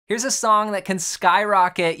Here's a song that can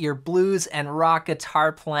skyrocket your blues and rock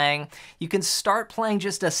guitar playing. You can start playing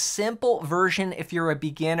just a simple version if you're a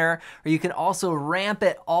beginner, or you can also ramp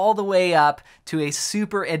it all the way up to a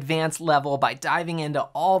super advanced level by diving into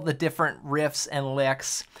all the different riffs and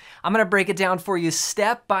licks. I'm gonna break it down for you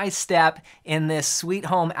step by step in this Sweet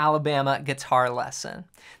Home Alabama guitar lesson.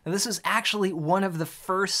 Now, this is actually one of the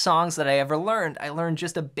first songs that I ever learned. I learned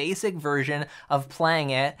just a basic version of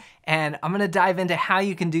playing it, and I'm gonna dive into how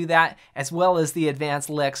you can do that as well as the advanced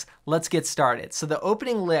licks. Let's get started. So the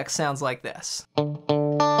opening lick sounds like this. All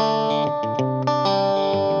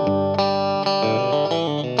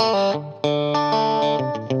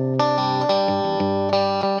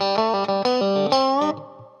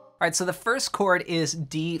right, so the first chord is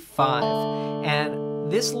D5, and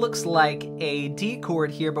this looks like a D chord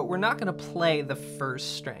here, but we're not gonna play the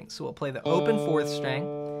first string. So we'll play the open fourth string,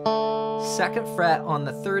 second fret on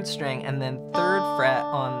the third string, and then third fret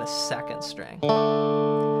on the second string.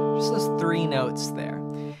 Just those three notes there.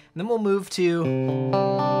 And then we'll move to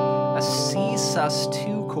a C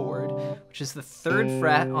sus2 chord, which is the third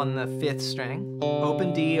fret on the fifth string,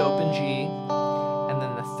 open D, open G, and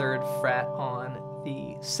then the third fret on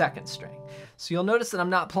the second string. So you'll notice that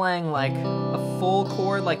I'm not playing like a full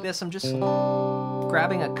chord like this. I'm just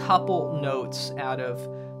grabbing a couple notes out of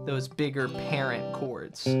those bigger parent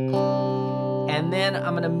chords. And then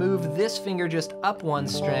I'm gonna move this finger just up one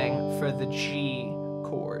string for the G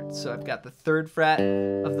chord. So I've got the third fret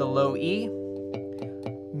of the low E,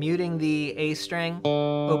 muting the A string,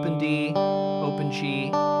 open D, open G,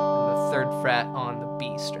 and the third fret on the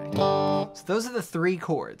B string. So those are the three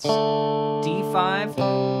chords: D5,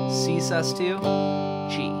 C sus2,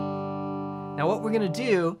 G. Now what we're gonna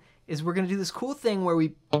do is we're gonna do this cool thing where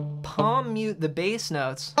we palm mute the bass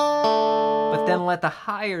notes, but then let the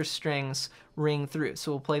higher strings ring through.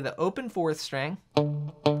 So we'll play the open fourth string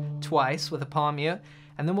twice with a palm mute,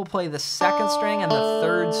 and then we'll play the second string and the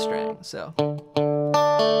third string. So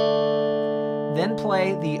then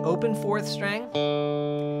play the open fourth string,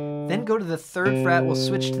 then go to the third fret. We'll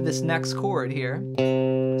switch to this next chord here,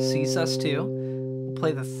 C sus2. We'll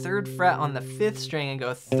play the third fret on the fifth string and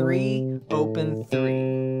go 3, open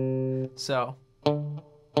 3. So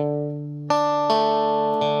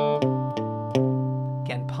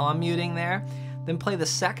again, palm muting there. Then play the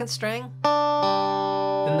second string,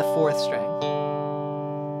 then the fourth string.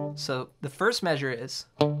 So the first measure is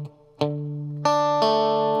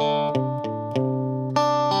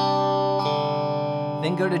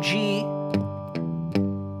then go to G,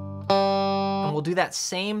 and we'll do that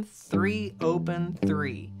same 3, open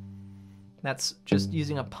 3. That's just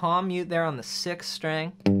using a palm mute there on the sixth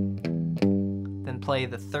string, then play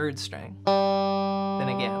the third string, then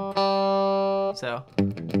again.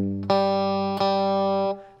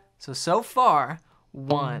 So far,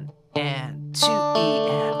 1 and 2 E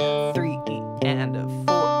and a 3 E and a 4 E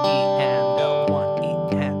and a 1 E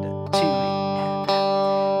and a 2 E and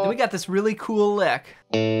a. Then we got this really cool lick.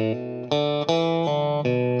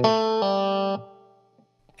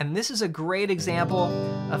 And this is a great example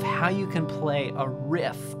of how you can play a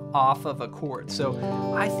riff off of a chord. So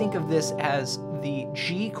I think of this as the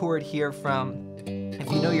G chord here from,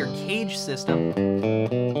 if you know your Cage system,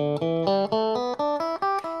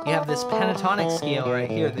 you have this pentatonic scale right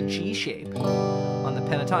here, the G shape on the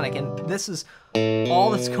pentatonic. And this is, all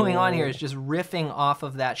that's going on here is just riffing off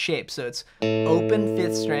of that shape. So it's open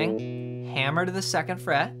fifth string, hammer to the second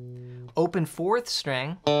fret, open fourth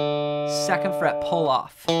string, second fret pull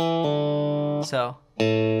off. So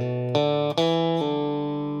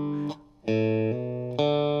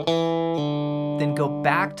then go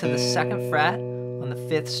back to the second fret on the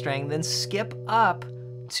fifth string, then skip up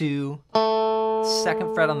to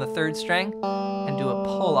second fret on the third string and do a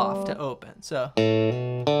pull off to open. So 3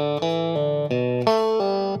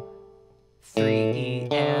 E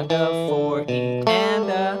and a 4 E and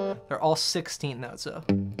a. They're all 16 notes. So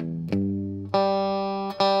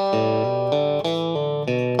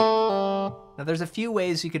now there's a few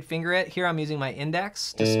ways you could finger it. Here I'm using my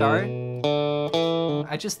index to start.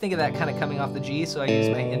 I just think of that kind of coming off the G, so I use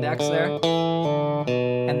my index there.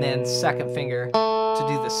 And then second finger to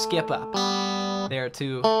do the skip up there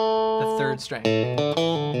to the third string.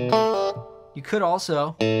 You could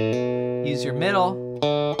also use your middle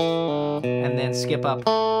and then skip up with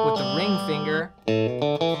the ring finger.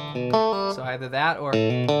 So either that or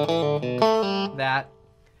that.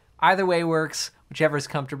 Either way works, whichever is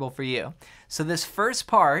comfortable for you. So this first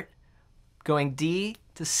part, going D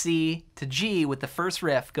to C to G with the first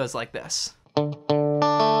riff, goes like this.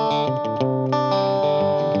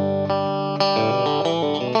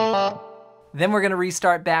 Then we're gonna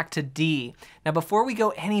restart back to D. Now before we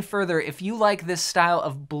go any further, if you like this style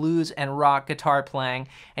of blues and rock guitar playing,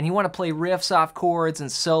 and you want to play riffs off chords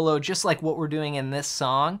and solo just like what we're doing in this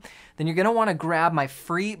song, then you're going to want to grab my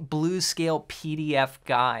free blues scale PDF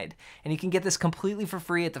guide. And you can get this completely for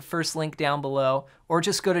free at the first link down below, or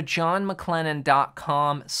just go to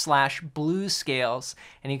johnmclennan.com/bluescales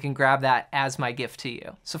and you can grab that as my gift to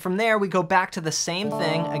you. So from there, we go back to the same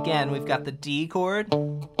thing. Again, we've got the D chord,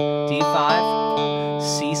 D5,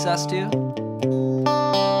 C sus2.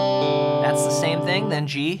 That's the same thing, then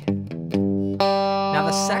G. Now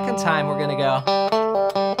the second time we're gonna go,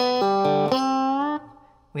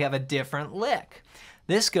 we have a different lick.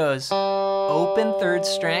 This goes open third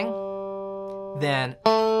string, then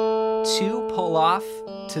 2 pull off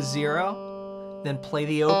to 0, then play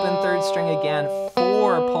the open third string again,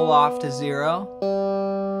 4 pull off to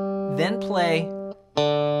 0, then play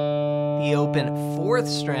the open 4th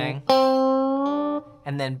string,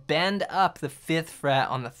 and then bend up the 5th fret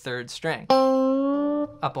on the 3rd string,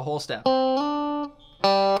 up a whole step.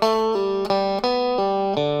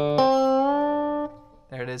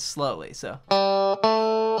 There it is slowly, so.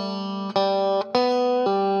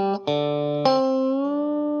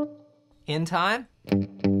 In time. And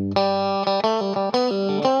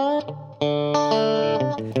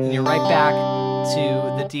you're right back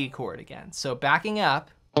to the D chord again. So backing up.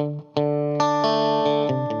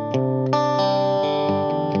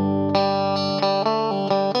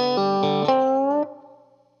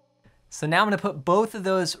 So now I'm going to put both of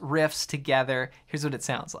those riffs together. Here's what it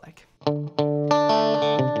sounds like.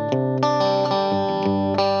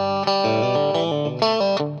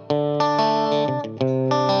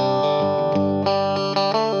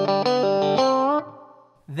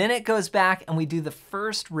 Then it goes back and we do the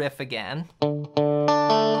first riff again.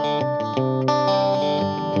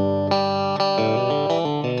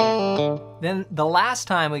 Then the last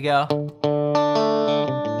time we go.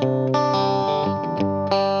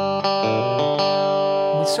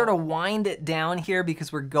 We sort of wind it down here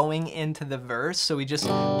because we're going into the verse. So we just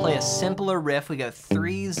play a simpler riff. We go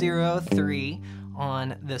 3, 0, 3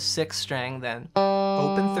 on the 6th string, then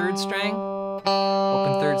open 3rd string,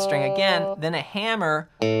 open 3rd string again, then a hammer,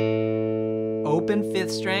 open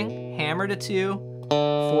 5th string, hammer to 2,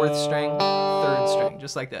 4th string, 3rd string,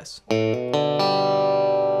 just like this.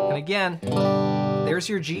 And again, there's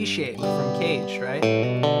your G shape from Cage, right?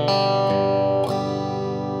 And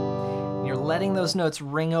you're letting those notes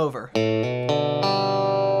ring over.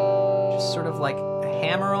 Just sort of like a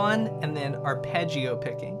hammer on and then arpeggio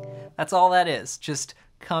picking. That's all that is, just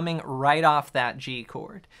coming right off that G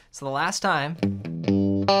chord. So the last time.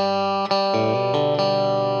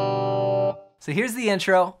 So here's the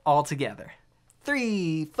intro all together.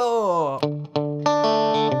 3, 4.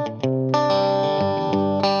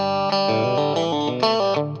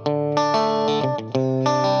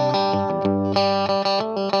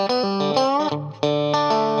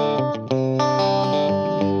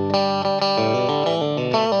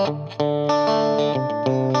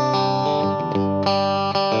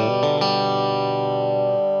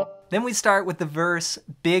 Then we start with the verse,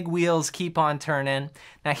 big wheels keep on turning.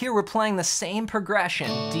 Now here we're playing the same progression,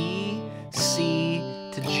 D, C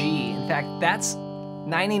to G. In fact, that's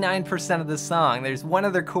 99% of the song. There's one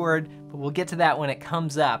other chord, but we'll get to that when it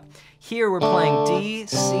comes up. Here we're playing D,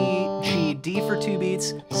 C, G, D for 2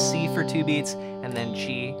 beats, C for 2 beats, and then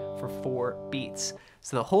G for 4 beats.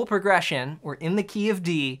 So the whole progression, we're in the key of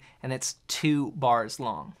D, and it's 2 bars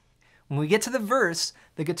long. When we get to the verse,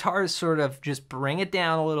 the guitars sort of just bring it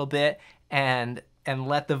down a little bit and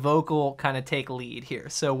let the vocal kind of take lead here.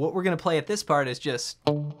 So what we're gonna play at this part is just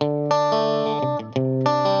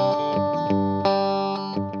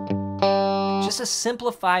a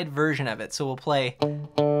simplified version of it. So we'll play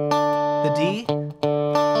the D to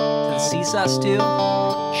the C sus2,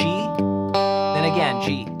 G, then again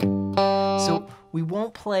G. So we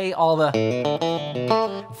won't play all the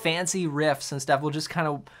fancy riffs and stuff. We'll just kind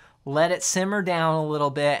of let it simmer down a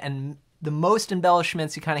little bit, and the most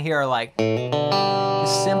embellishments you kind of hear are like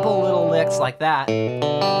just simple little licks like that.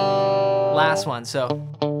 Last one, so.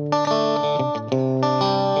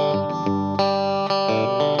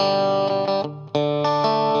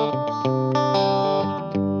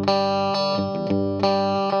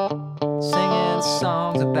 Singing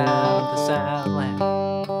songs about the Southland.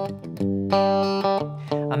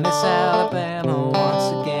 I miss Alabama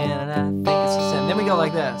once again, and I think it's the same. Then we go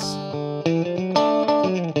like this.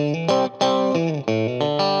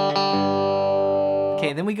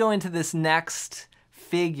 Okay, then we go into this next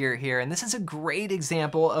figure here, and this is a great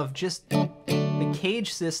example of just the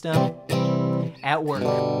Cage system at work.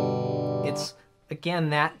 It's, again,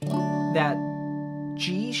 that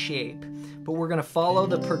G shape, but but we're gonna follow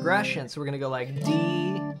the progression. So we're gonna go like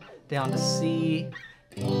D, down to C,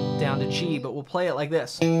 down to G, but we'll play it like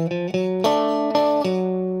this.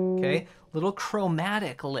 Okay, little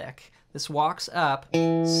chromatic lick. This walks up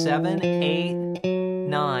 7, 8,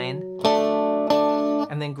 9,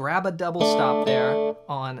 and then grab a double stop there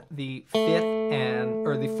on the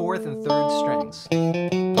the fourth and third strings.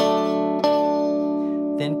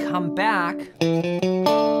 Then come back to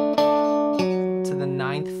the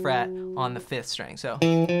 9th fret on the 5th string. So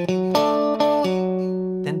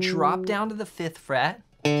then drop down to the 5th fret,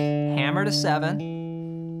 hammer to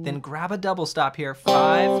 7, then grab a double stop here,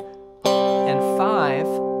 5 and 5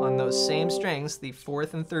 on those same strings, the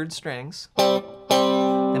 4th and 3rd strings,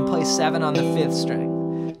 then play 7 on the 5th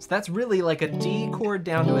string. So that's really like a D chord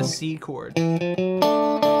down to a C chord.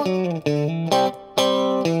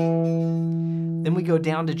 Then we go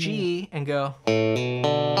down to G and go,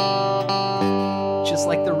 just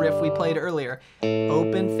like the riff we played earlier.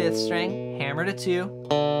 Open 5th string, hammer to 2,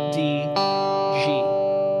 D, G.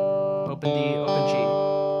 Open D, open G.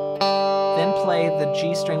 Then play the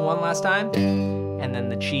G string one last time, and then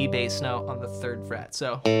the G bass note on the 3rd fret.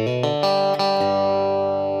 So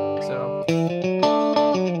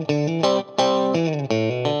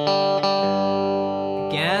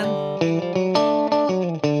again.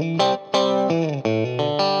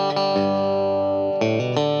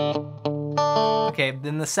 Okay,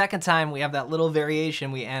 then the second time we have that little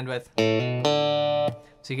variation we end with.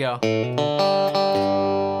 So you go.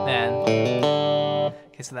 Then.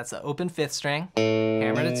 Okay, so that's the open 5th string,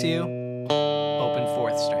 hammer to 2, open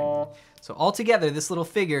 4th string. So all together, this little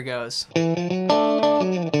figure goes. Then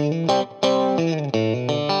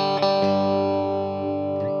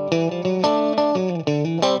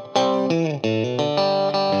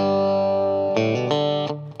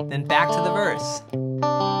back to the verse.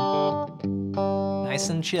 Nice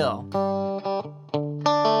and chill.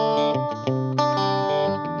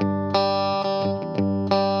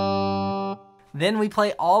 Then we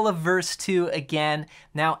play all of verse 2 again.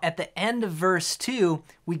 Now at the end of verse 2,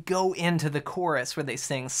 we go into the chorus where they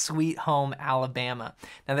sing Sweet Home Alabama.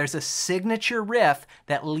 Now there's a signature riff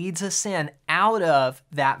that leads us in out of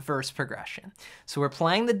that verse progression. So we're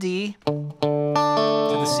playing the D to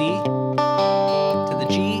the C to the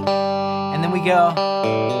G, and then we go.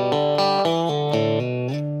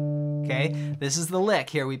 Okay, this is the lick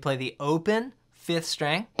here. We play the open 5th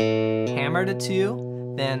string, hammer to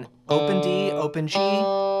 2, then open D, open G,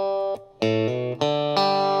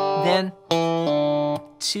 then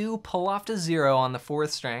 2, pull off to 0 on the 4th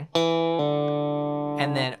string,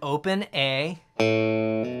 and then open A,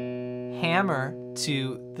 hammer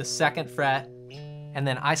to the 2nd fret, and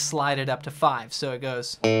then I slide it up to 5, so it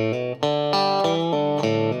goes.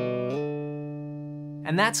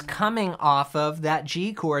 And that's coming off of that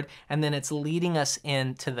G chord, and then it's leading us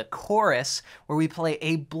into the chorus where we play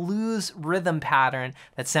a blues rhythm pattern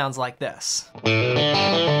that sounds like this.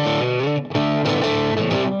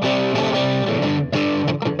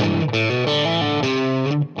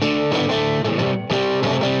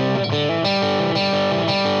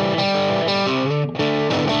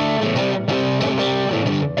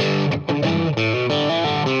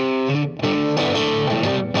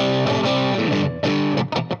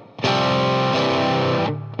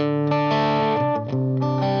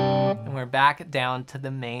 Back down to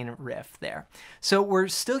the main riff there. So we're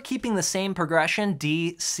still keeping the same progression,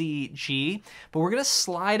 D, C, G, but we're gonna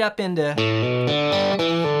slide up into the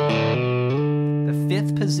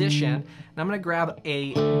 5th position, and I'm gonna grab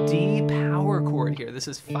a D power chord here. This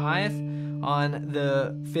is 5 on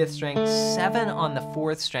the 5th string, 7 on the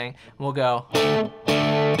 4th string, and we'll go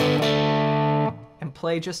and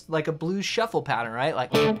play just like a blues shuffle pattern, right?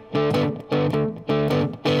 Like,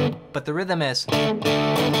 but the rhythm is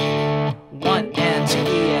 1 and 2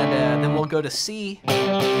 E, and then we'll go to C.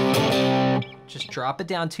 Just drop it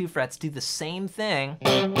down 2 frets, do the same thing.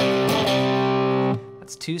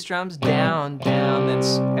 That's 2 strums, down, down, then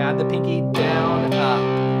add the pinky, down,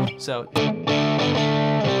 up. So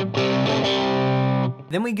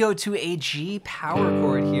then we go to a G power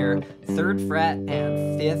chord here, 3rd fret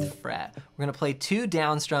and 5th fret. We're gonna play 2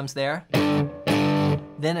 down strums there,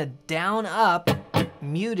 then a down up,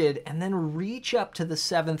 muted, and then reach up to the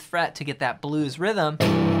 7th fret to get that blues rhythm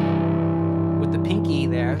with the pinky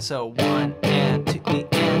there. So 1 and 2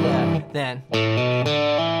 and then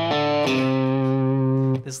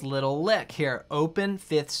this little lick here, open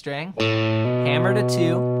 5th string, hammer to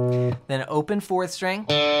 2, then open 4th string,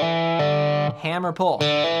 hammer pull,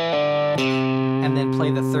 and then play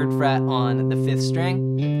the 3rd fret on the 5th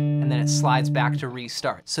string, and then it slides back to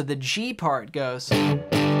restart. So the G part goes.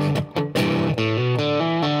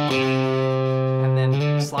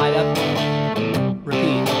 slide up,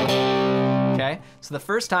 repeat. Okay, so the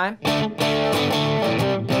first time,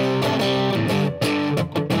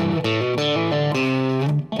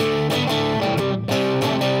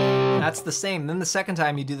 that's the same. Then the second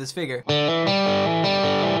time you do this figure.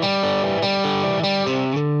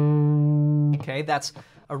 Okay, that's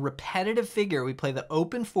a repetitive figure. We play the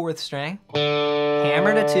open 4th string,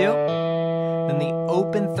 hammer to 2, then the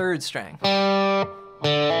open 3rd string.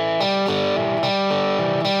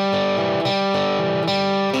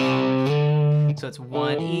 So it's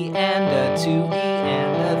 1 E and a 2 E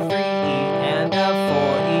and a 3 E and a 4 E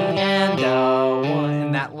and a 1.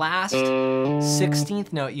 And that last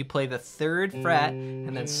 16th note, you play the 3rd fret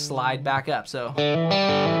and then slide back up. So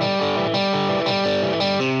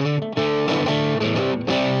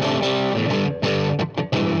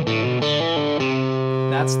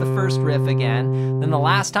that's the first riff again. Then the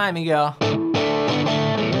last time you go.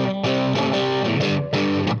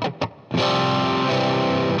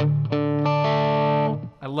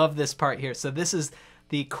 I love this part here. So this is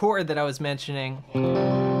the chord that I was mentioning.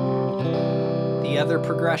 The other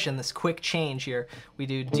progression, this quick change here. We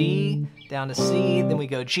do D, down to C, then we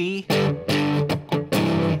go G. Then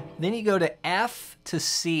you go to F to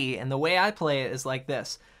C, and the way I play it is like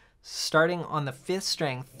this. Starting on the 5th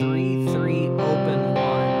string, 3, 3, open 1.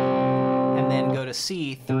 And then go to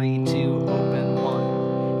C, 3, 2, open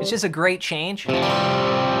 1. It's just a great change. And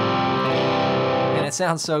it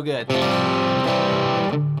sounds so good.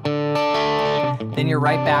 Then you're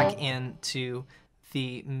right back into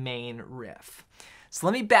the main riff. So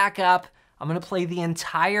let me back up. I'm gonna play the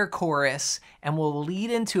entire chorus and we'll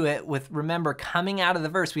lead into it with, remember, coming out of the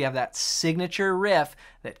verse, we have that signature riff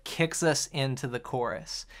that kicks us into the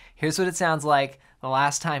chorus. Here's what it sounds like the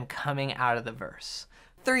last time coming out of the verse.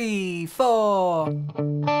 3, 4.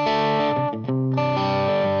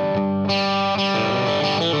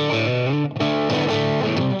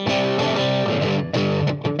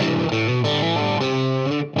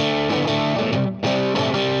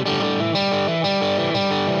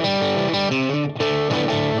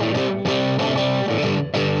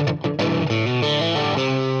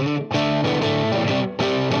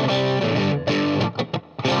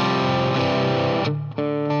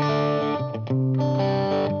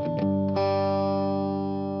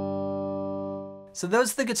 So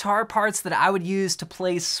those are the guitar parts that I would use to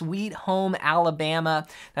play Sweet Home Alabama.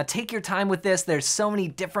 Now take your time with this. There's so many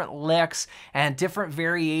different licks and different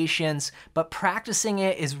variations, but practicing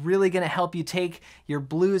it is really gonna help you take your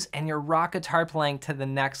blues and your rock guitar playing to the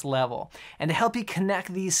next level. And to help you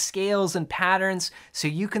connect these scales and patterns so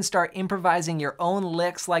you can start improvising your own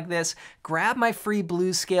licks like this, grab my free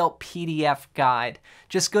blues scale PDF guide.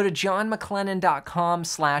 Just go to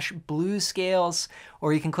johnmcclennan.com/bluescales,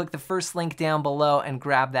 or you can click the first link down below and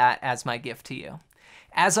grab that as my gift to you.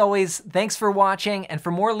 As always, thanks for watching, and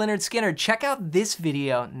for more Lynyrd Skynyrd, check out this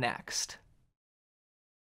video next.